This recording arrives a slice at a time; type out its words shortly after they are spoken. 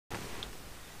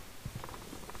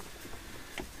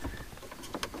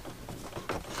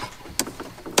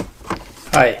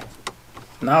Hi,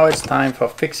 now it's time for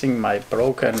fixing my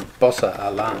broken buzzer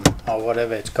alarm, or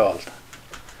whatever it's called.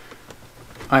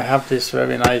 I have this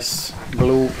very nice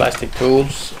blue plastic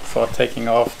tools for taking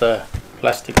off the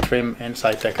plastic trim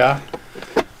inside the car,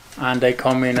 and they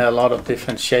come in a lot of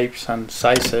different shapes and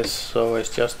sizes, so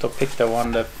it's just to pick the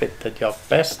one that fit the job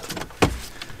best.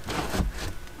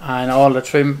 And all the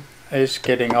trim is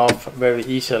getting off very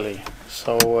easily,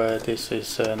 so this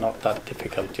is not that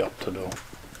difficult job to do.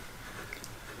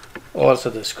 Also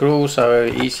the screws are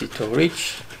very easy to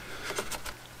reach,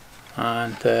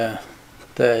 and there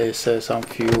is some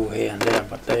few here and there,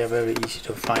 but they are very easy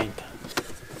to find.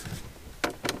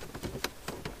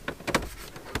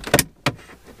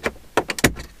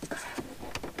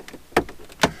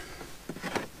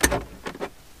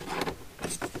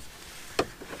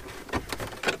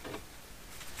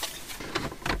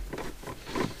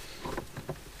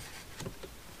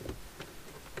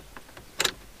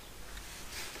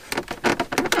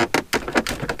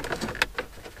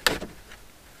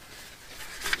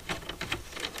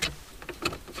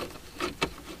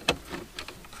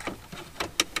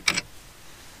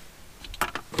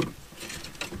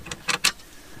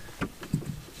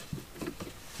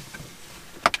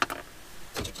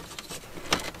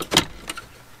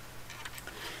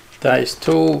 There is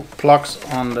two plugs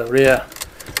on the rear,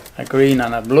 a green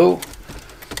and a blue,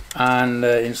 and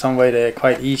in some way they are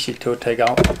quite easy to take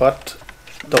out, but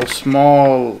those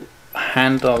small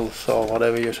handles, or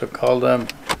whatever you should call them,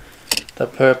 the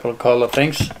purple color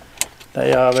things,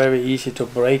 they are very easy to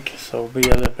break, so be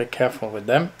a little bit careful with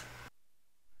them.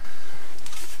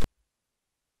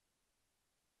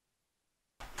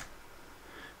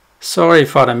 Sorry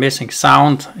for the missing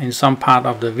sound in some part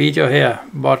of the video here,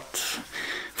 but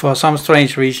for some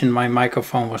strange reason my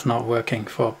microphone was not working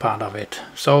for part of it,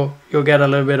 so you get a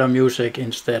little bit of music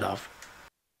instead of.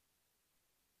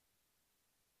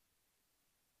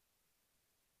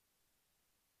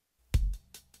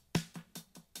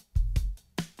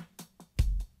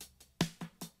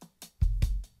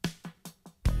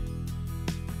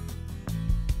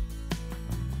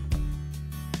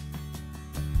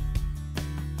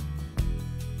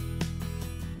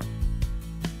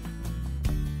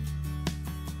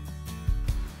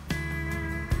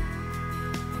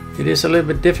 It is a little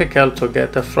bit difficult to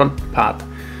get the front part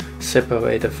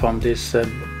separated from this the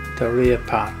rear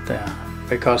part there,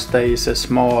 because there is a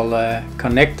small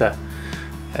connector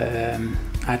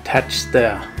attached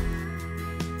there.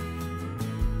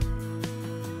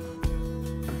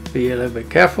 Be a little bit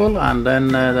careful, and then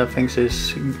the things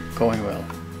is going well.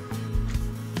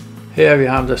 Here we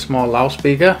have the small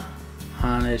loudspeaker,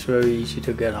 and it's very easy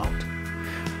to get out.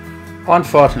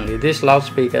 Unfortunately, this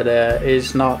loudspeaker there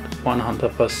is not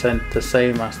 100% the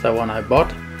same as the one I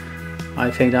bought.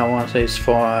 I think that one is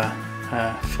for a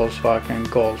Volkswagen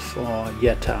Golf or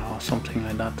Jetta or something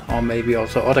like that, or maybe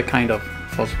also other kind of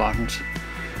Volkswagens.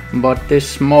 But this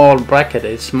small bracket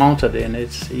it's mounted in,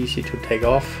 it's easy to take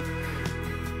off.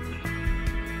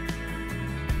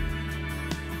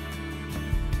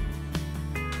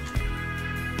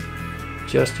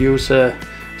 Just use a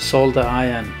solder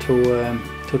iron to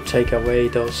take away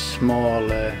those small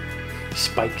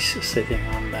spikes sitting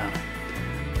on there.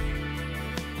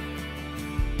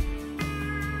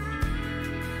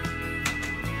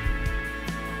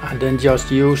 And then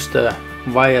just use the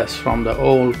wires from the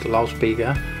old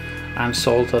loudspeaker and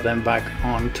solder them back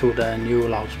onto the new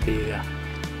loudspeaker.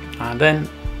 And then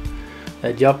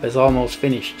the job is almost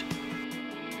finished.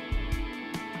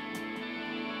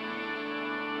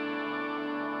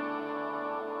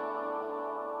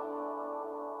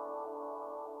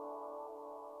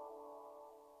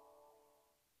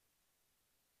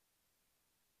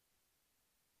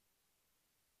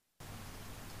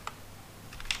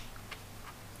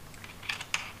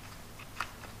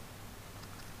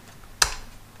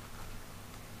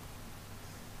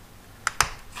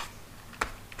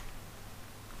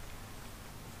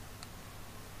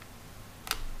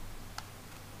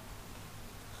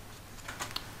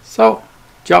 So,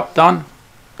 job done.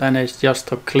 Then it's just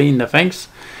to clean the things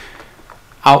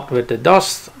out with the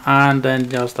dust, and then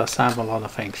just assemble all the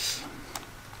things.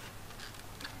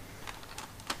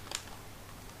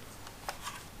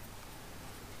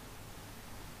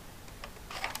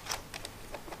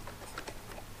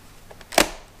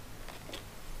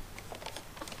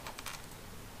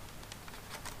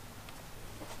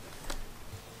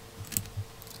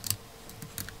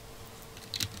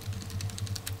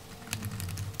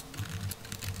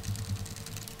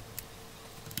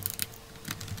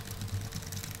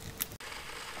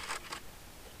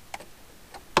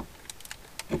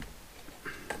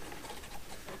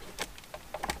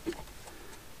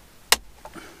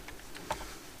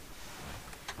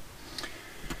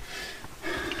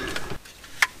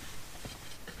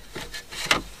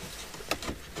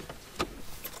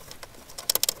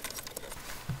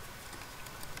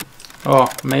 Or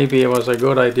maybe it was a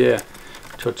good idea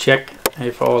to check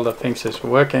if all the things is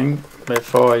working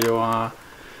before you are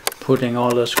putting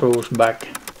all the screws back.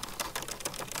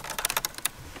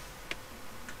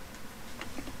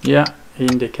 Yeah,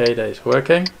 indicator is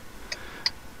working.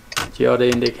 The other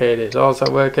indicator is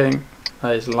also working.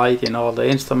 There is light in all the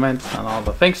instruments and all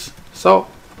the things. So,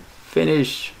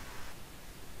 finish.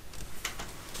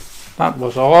 That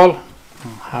was all.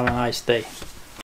 Have a nice day.